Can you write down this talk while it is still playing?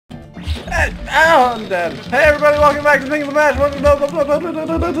Oh, I'm dead. Hey everybody, welcome back to Bingleton Match.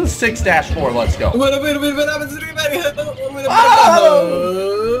 6-4, let's go.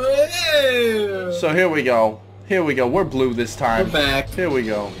 So here we go. Here we go. We're blue this time. We're back. Here we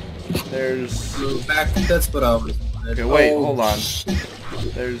go. There's... Blue back, that's what I was... Okay, wait, hold on.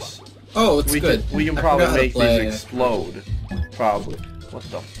 There's... Oh, it's good. We can probably make these explode. Probably. What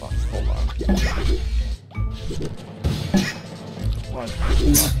the fuck? Hold on. What?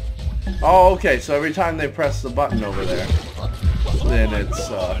 Oh, okay, so every time they press the button over there, then it's,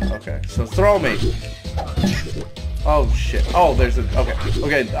 okay. So throw me. Oh, shit. Oh, there's a, okay.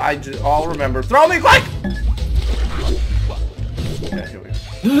 Okay, I'll remember. Throw me, quick! Okay, here we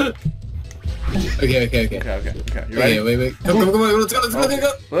go. Okay. Okay. You ready? Okay, wait. Come on, let's go.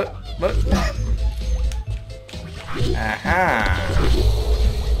 What? Aha!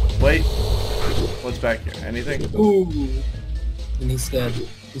 Wait. What's back here? Anything? Ooh. And he's dead.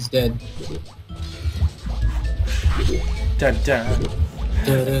 He's dead. Dun dun.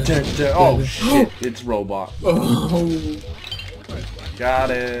 Dun dun. Oh shit! It's robot. Oh.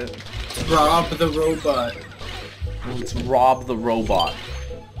 Got it. Rob the robot. Let's rob the robot.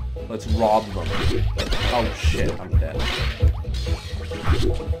 Let's rob them. Oh shit! I'm dead.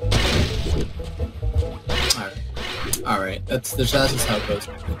 Alright. That's just how it goes.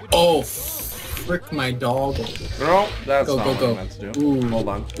 Oh, frick my dog. No, that's not what I go. meant to do. Ooh. Hold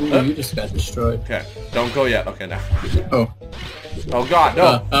on. Ooh, you just got destroyed. Okay, don't go yet. Okay, now. Oh. Oh god,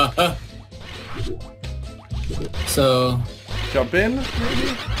 no. So... Jump in,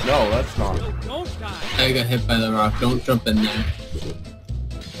 maybe? No, that's not. I got hit by the rock. Don't jump in there.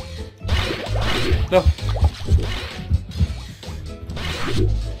 No.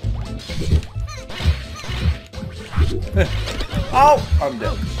 Oh, I'm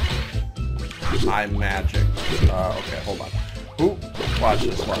dead. I'm magic. Okay, hold on. Ooh, watch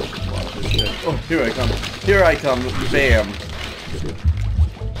this shit. Oh, here I come. Bam.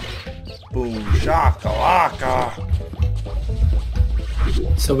 Boom, shakalaka.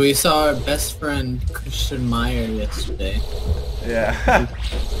 So we saw our best friend Christian Meyer yesterday. Yeah.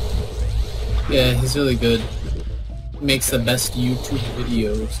 Yeah, he's really good. Makes the best YouTube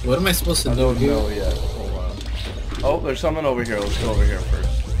videos. What am I supposed to do? I don't know yet. Hold on. Oh, there's someone over here. Let's go over here first.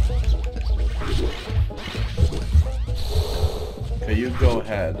 Okay, you go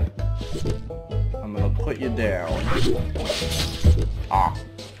ahead. I'm gonna put you down. Ah.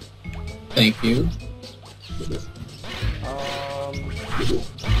 Thank you.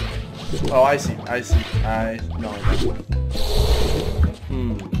 Oh, I see. No, I don't.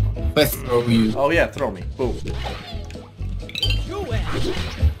 If I throw you. Oh yeah, throw me. Boom.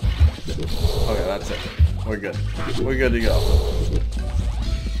 Okay, that's it. We're good. We're good to go.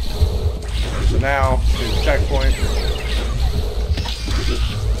 So now, here's the checkpoint.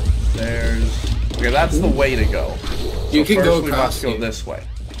 There's... Okay, that's the way to go. You can go across. We must go this way.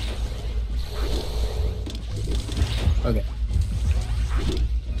 Okay.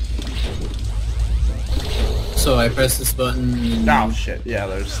 So I press this button and... Oh shit, yeah,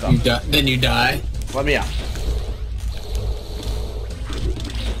 there's stuff. Then you die? Let me out.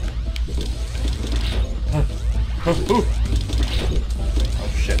 Oh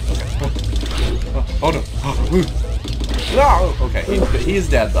shit, okay. Oh no. No! Okay, he's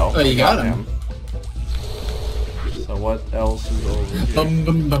dead though. Oh, you got him. So what else is over here?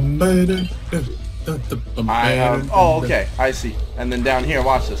 I have... Oh, okay, I see. And then down here,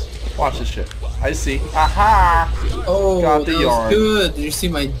 watch this. Watch this shit. I see. Aha! Oh, got the that yarn. was good. Did you see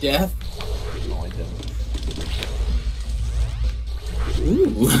my death? No, I didn't.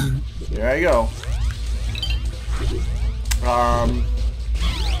 Ooh. Here I go.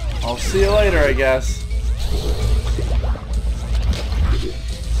 I'll see you later, I guess.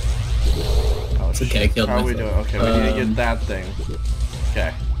 Oh, it's okay, I killed myself. How are we doing? Okay, we need to get that thing.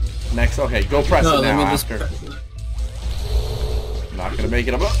 Okay. Next, okay, go press it now after. I'm not gonna make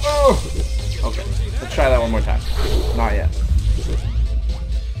it up. Oh! Okay, let's try that one more time. Not yet.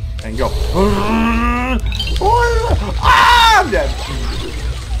 And go. Ah, I'm dead.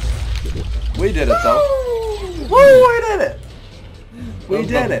 We did it though. Woo, we did it. We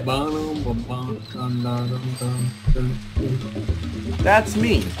did it. That's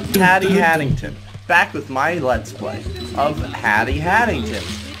me, Hattie Haddington, back with my Let's Play of Hattie Haddington.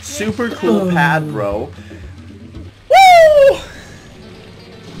 Super cool pad, bro. Woo!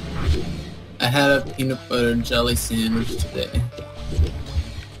 I had a peanut butter and jelly sandwich today.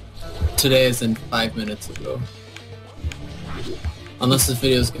 Today is in 5 minutes ago. Unless this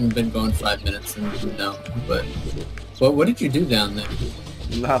video's been going 5 minutes and no, but... What did you do down there?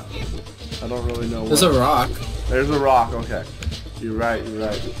 Nothing. I don't really know. There's a rock. There's a rock, okay. You're right, you're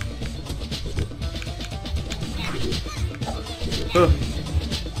right.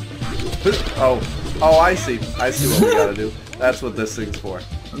 Oh, I see. I see what we gotta do. That's what this thing's for.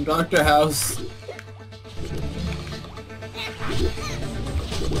 I'm Dr. House.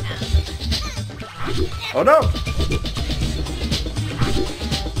 Oh no!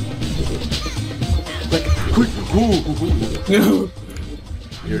 Quick! No.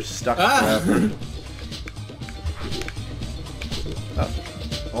 You're stuck Ah. forever. Oh,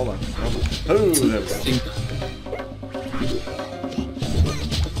 hold on. Oh, there we go.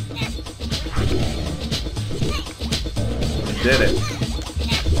 Did it.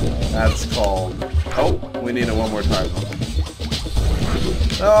 That's called... Oh, we need it one more time.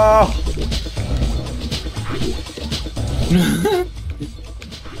 Oh!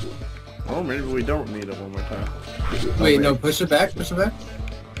 Oh, maybe we don't need it one more time. Wait, no, push it back, push it back.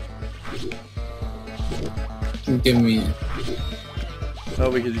 Give me it. No,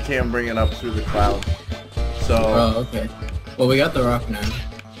 because you can't bring it up through the cloud. So... Oh, okay. Well, we got the rock now.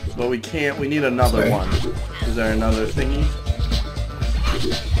 But we can't, we need another one. Is there another thingy?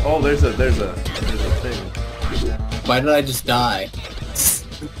 Oh, there's a thing. Why did I just die?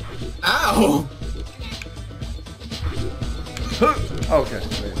 Ow! Okay,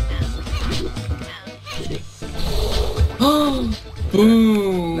 wait.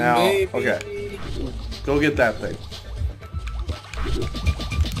 Boom! Now, baby. okay. Go get that thing.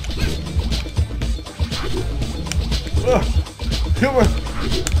 Come on.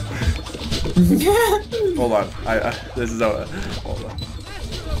 Hold on. This is a... Hold on.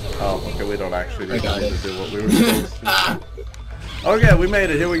 Oh, okay, we don't actually need to do what we were supposed to. Okay, we made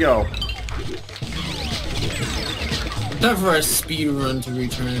it. Here we go. Time for a speed run to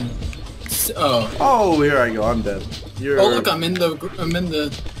return. Oh. Oh, here I go. I'm dead. You're... Oh, look, I'm in the...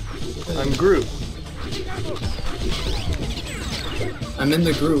 I'm Groot. I'm in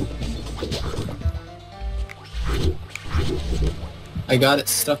the group. I got it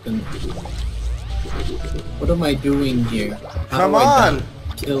stuck in. What am I doing here? How Come do I on! die?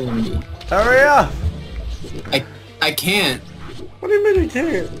 Kill me. Hurry up! I can't. What do you mean you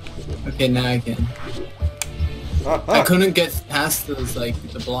can't? Okay, now I can. I couldn't get past those, like,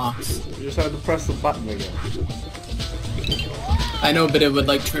 the blocks. You just had to press the button again. I know, but it would,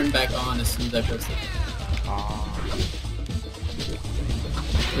 like, turn back on as soon as I pressed it.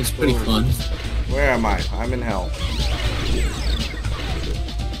 It was pretty fun. Where am I? I'm in hell.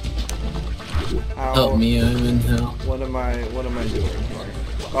 Ow. Help me, I'm in hell. What am I doing?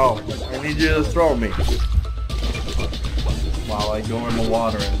 Oh, I need you to throw me. While I go in the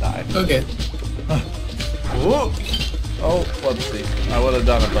water and die. Okay. Whoa. Oh, whoopsie. I would have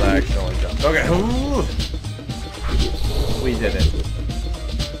done it, but I accidentally jumped. Okay. Ooh. We did it.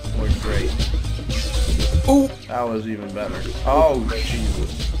 We're great. Oh! That was even better. Oh,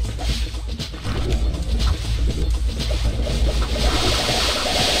 Jesus.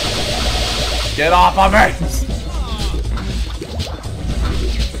 Get off of me!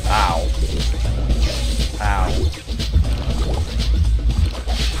 Ow. Ow.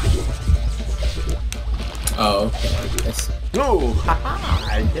 Oh, okay. Yes. Ooh, haha,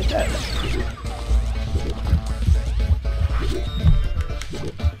 I did that.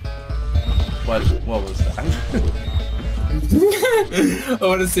 What was that? I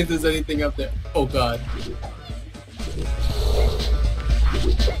want to see if there's anything up there. Oh god.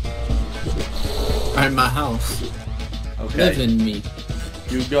 Alright, my house. Okay. Live in me.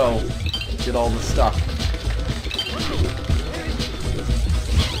 You go. Get all the stuff.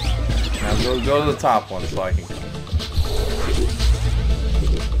 Now go to the top one so I can come.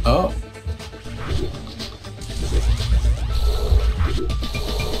 Oh.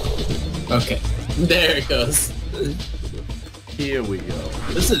 Okay. There it goes. Here we go.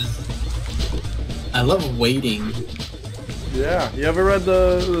 This is... I love waiting. Yeah, you ever read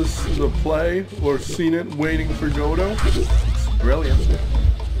the play or seen it, Waiting for Godot? It's brilliant.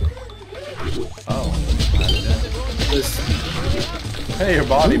 Oh. This... Hey, your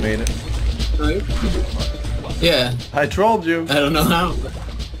body made it. Yeah. I trolled you. I don't know how.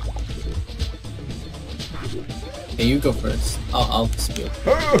 Okay, you go first. I'll spill.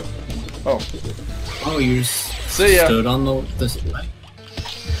 Oh. Oh, you See ya. stood on this way.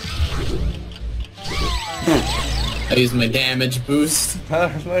 I used my damage boost.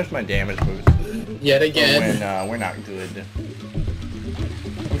 There's my damage boost. Yet again. When we're not good.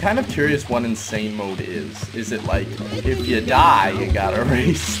 I'm kind of curious what insane mode is. Is it like, if you die, you gotta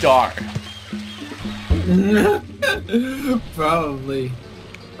restart? Probably.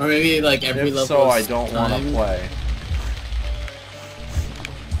 Or maybe like every If level so, I is don't want to timed. play.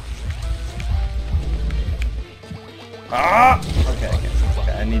 Ah! Okay,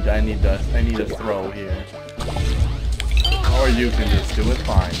 I need to throw here. Or you can just do it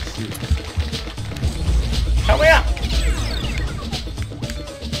fine. Help me out!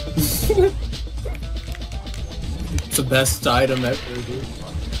 It's the best item ever, dude.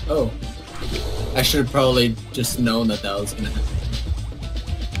 Oh. I should have probably just known that that was gonna happen.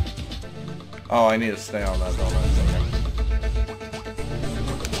 Oh, I need to stay on that, don't I?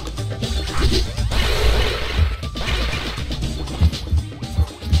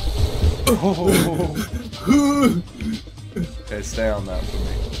 Okay. Okay, stay on that for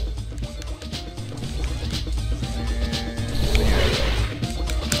me.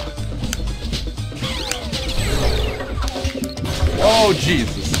 Oh,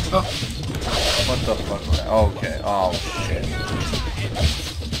 Jesus. Oh. What the fuck? Okay. Oh, shit.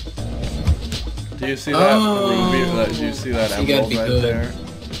 Do you see that ruby? Do you see that emerald right there?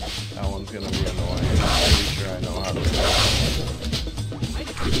 That one's gonna be annoying. I'm pretty sure I know how to do that.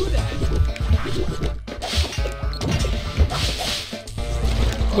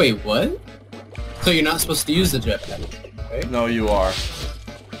 Wait, what? So you're not supposed to use the jetpack, right? No, you are.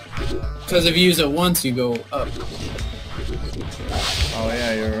 Because if you use it once, you go up. Oh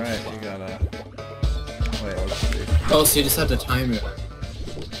yeah, you're right. You gotta... Wait, let's see. Oh, so you just have to time it.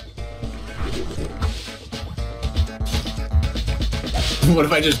 What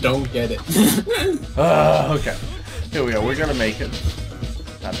if I just don't get it? Okay. Here we go. We're gonna make it.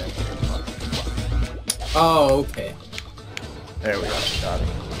 Oh, okay. There we go. Got it.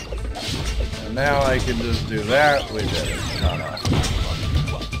 And now I can just do that. We did it. Ta-da.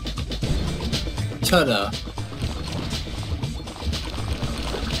 Ta-da.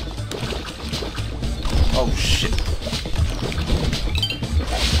 Oh shit.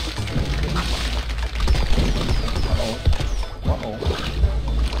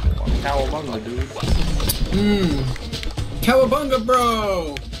 Cowabunga, dude. Cowabunga,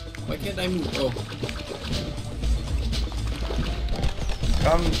 bro! Why can't I move? Oh.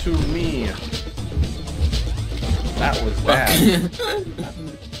 Come to me. That was bad.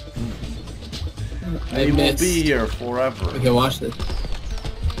 They will be here forever. Okay, watch this.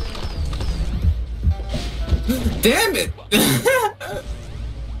 Damn it!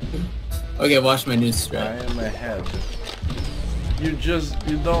 Okay, watch my new strat. I am ahead. You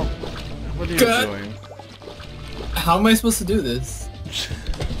don't... What are you doing? How am I supposed to do this?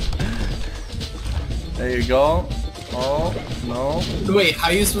 There you go. Oh, no. Wait, how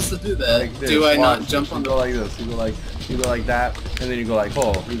are you supposed to do that? Like this. Do I Watch. not jump on the... You go like this. You go like that, and then you go like,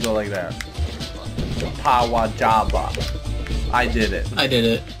 oh, you go like that. Power Java. I did it. I did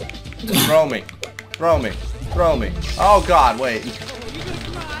it. Throw me. Throw me. Throw me. Oh god, wait.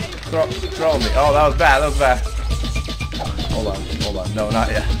 Throw me. Oh, that was bad. That was bad. Hold on. Hold on. No, not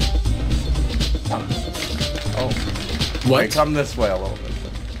yet. Oh. What? Wait, come this way a little bit.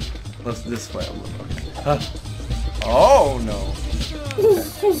 Let's this way a little bit. Oh no.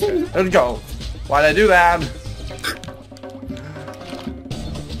 Okay. Let's go. Why'd I do that?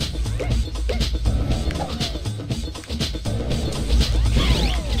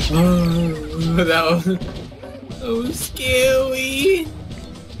 that was scary.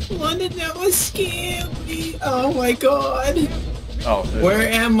 London, that was scary. Oh my god. Oh. Where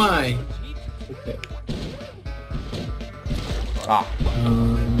am I? Okay. Ah.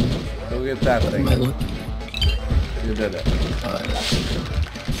 Go get that thing. You did it.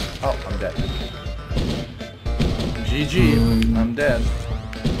 Oh, I'm dead. GG. I'm dead.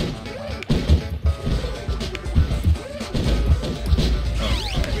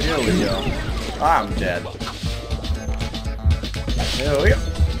 Here we go. I'm dead. Here we go.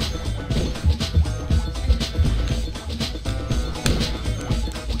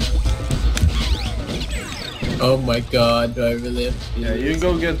 Oh my god, do I really have to do Yeah, you this?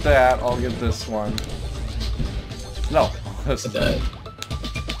 can go get that. I'll get this one. No, this is that.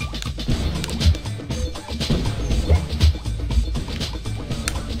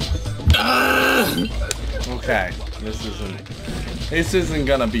 Okay, this isn't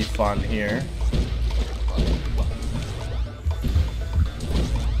gonna be fun here.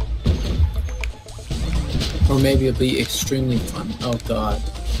 Or maybe it'll be extremely fun. Oh god.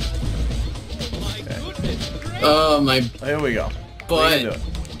 Okay. Oh my Here we go. butt.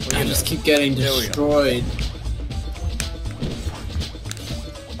 I just keep getting destroyed.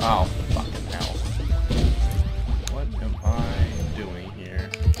 Oh, fucking hell. What am I doing here?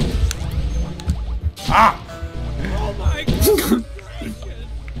 Ah! Oh my god.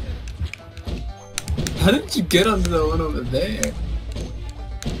 How did you get onto the one over there?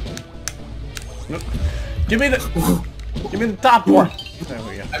 Give me the top one. There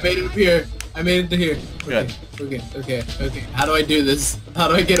we go. I made it up here. I made it to here. Good. Okay. How do I do this? How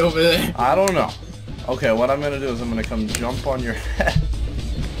do I get over there? I don't know. Okay, what I'm gonna do is I'm gonna come jump on your head.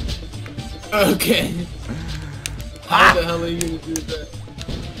 Okay. How the hell are you gonna do that?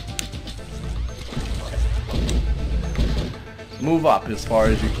 Move up as far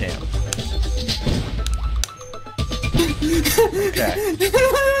as you can. Okay.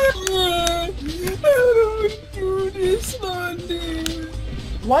 How do we do this, Monday?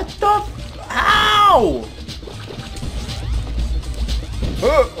 What the Ow!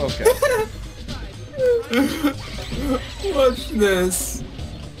 Okay. Watch this.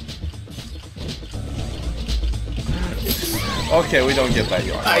 Okay, we don't get that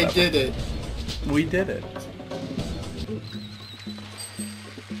yarn. I did it. We did it.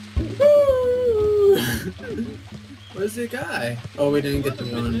 Where's the guy? Oh, we didn't get the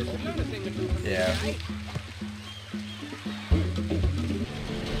one. Yeah.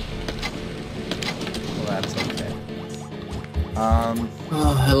 Well, that's okay.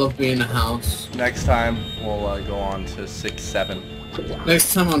 Oh, I love being in a house. Next time we'll go on to 6-7.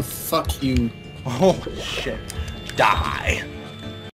 Next time on Fuck You. Oh shit. Die.